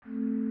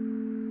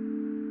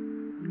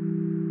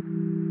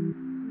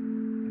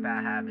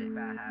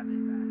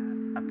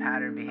A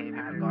pattern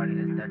behavior regarding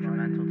is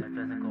detrimental to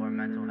physical or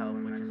mental health,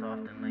 which is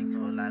often linked to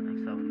a lack of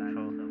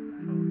self-control.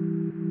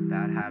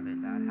 Bad habit.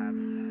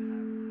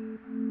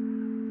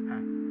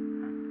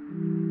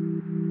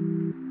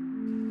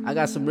 I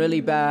got some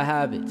really bad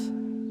habits,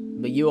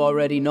 but you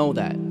already know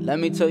that. Let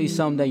me tell you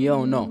something that you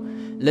don't know.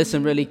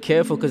 Listen really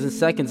careful, cause in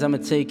seconds I'ma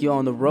take you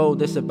on the road.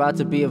 This about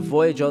to be a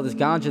voyage. All this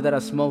ganja that I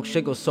smoke,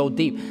 shit goes so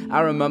deep.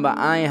 I remember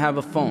I ain't have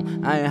a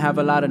phone, I ain't have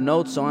a lot of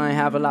notes, so I ain't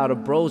have a lot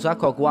of bros. I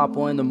call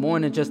Guapo in the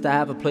morning just to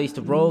have a place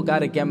to roll.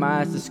 Gotta get my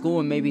ass to school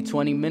in maybe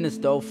 20 minutes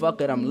though. Fuck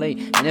it, I'm late,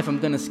 and if I'm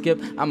gonna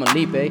skip, I'ma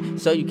leap, eh?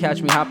 So you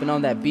catch me hopping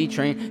on that B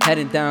train,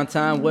 heading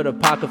downtown with a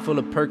pocket full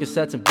of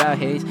Percocets and bad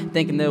haze,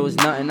 thinking there was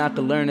nothing I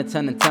could learn in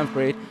 10th and 10th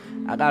grade.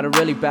 I got a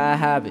really bad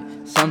habit.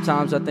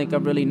 Sometimes I think I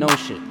really know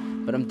shit,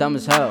 but I'm dumb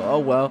as hell. Oh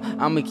well,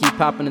 I'ma keep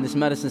popping in this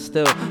medicine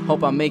still.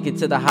 Hope I make it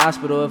to the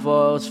hospital if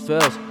all else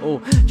fails.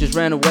 Oh, just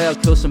ran away, I'll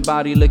kill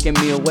somebody looking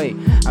me away.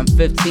 I'm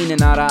 15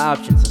 and out of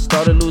options. I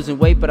started losing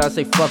weight, but I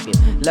say fuck it.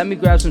 Let me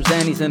grab some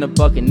Xannies in a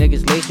bucket.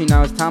 Niggas lace me,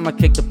 now it's time I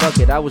kick the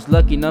bucket. I was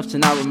lucky enough to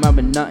not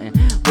remember nothing.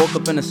 Woke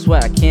up in a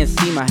sweat, I can't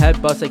see, my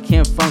head bust, I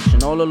can't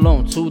function. All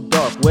alone, too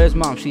dark, where's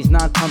mom? She's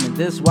not coming.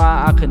 This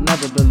why I could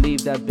never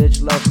believe that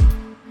bitch loved me.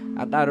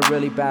 I got a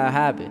really bad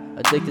habit,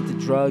 addicted to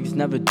drugs,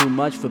 never do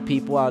much for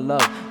people I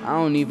love. I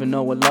don't even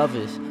know what love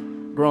is.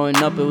 Growing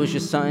up it was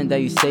just something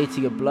that you say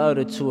to your blood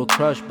or to a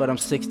crush, but I'm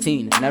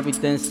 16 and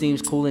everything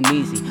seems cool and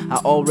easy. I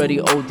already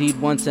OD'd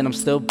once and I'm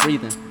still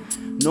breathing.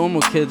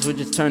 Normal kids would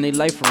just turn their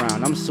life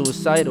around. I'm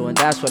suicidal and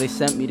that's why they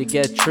sent me to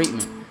get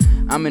treatment.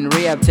 I'm in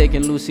rehab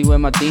taking Lucy with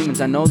my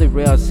demons. I know they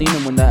real, I seen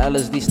them when the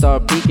LSD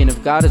started peaking.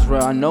 If God is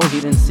real, I know he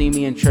didn't see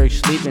me in church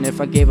sleeping. If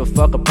I gave a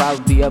fuck, I'd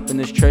probably be up in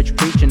this church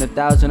preaching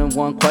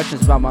 1,001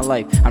 questions about my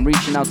life. I'm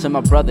reaching out to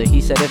my brother,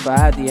 he said if I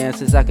had the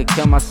answers I could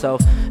kill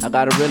myself. I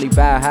got a really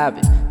bad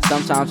habit,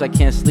 sometimes I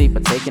can't sleep.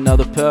 I take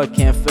another pill, I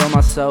can't feel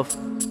myself.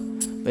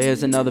 But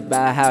here's another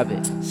bad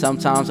habit.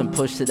 Sometimes I'm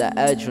pushed to the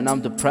edge when I'm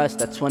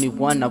depressed. At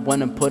 21, I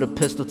went and put a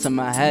pistol to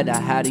my head.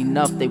 I had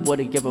enough, they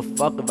wouldn't give a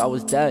fuck if I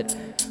was dead.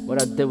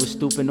 What I did was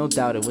stupid, no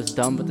doubt it was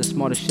dumb, but the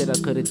smartest shit I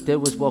could've did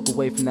was walk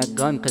away from that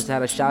gun. Cause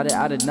had I shot it,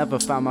 I'd have never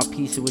found my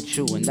peace with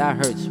you. And that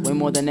hurts way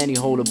more than any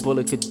hole a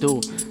bullet could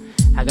do.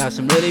 I got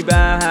some really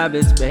bad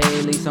habits, but hey,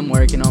 at least I'm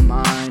working on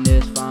mine.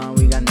 It's fine,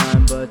 we got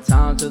nothing but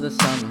time till the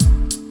summer.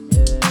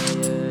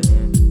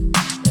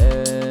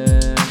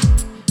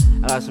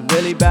 I got some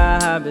really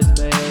bad habits,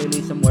 but hey, at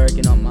least I'm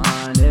working on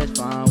mine. It's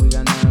fine, we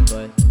got nothing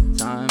but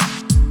time.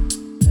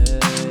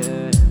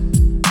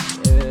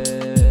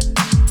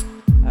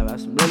 I got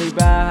some really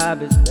bad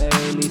habits, but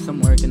hey, at least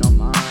I'm working on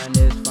mine.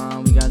 It's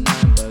fine, we got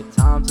nothing but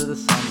time to the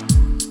summer.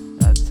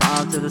 Got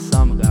time to the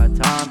summer, got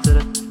time to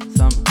the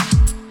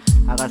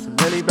summer. I got some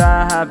really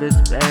bad habits,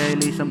 but hey,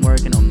 at least I'm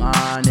working on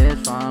mine.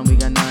 It's fine, we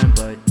got nothing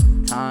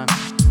but time.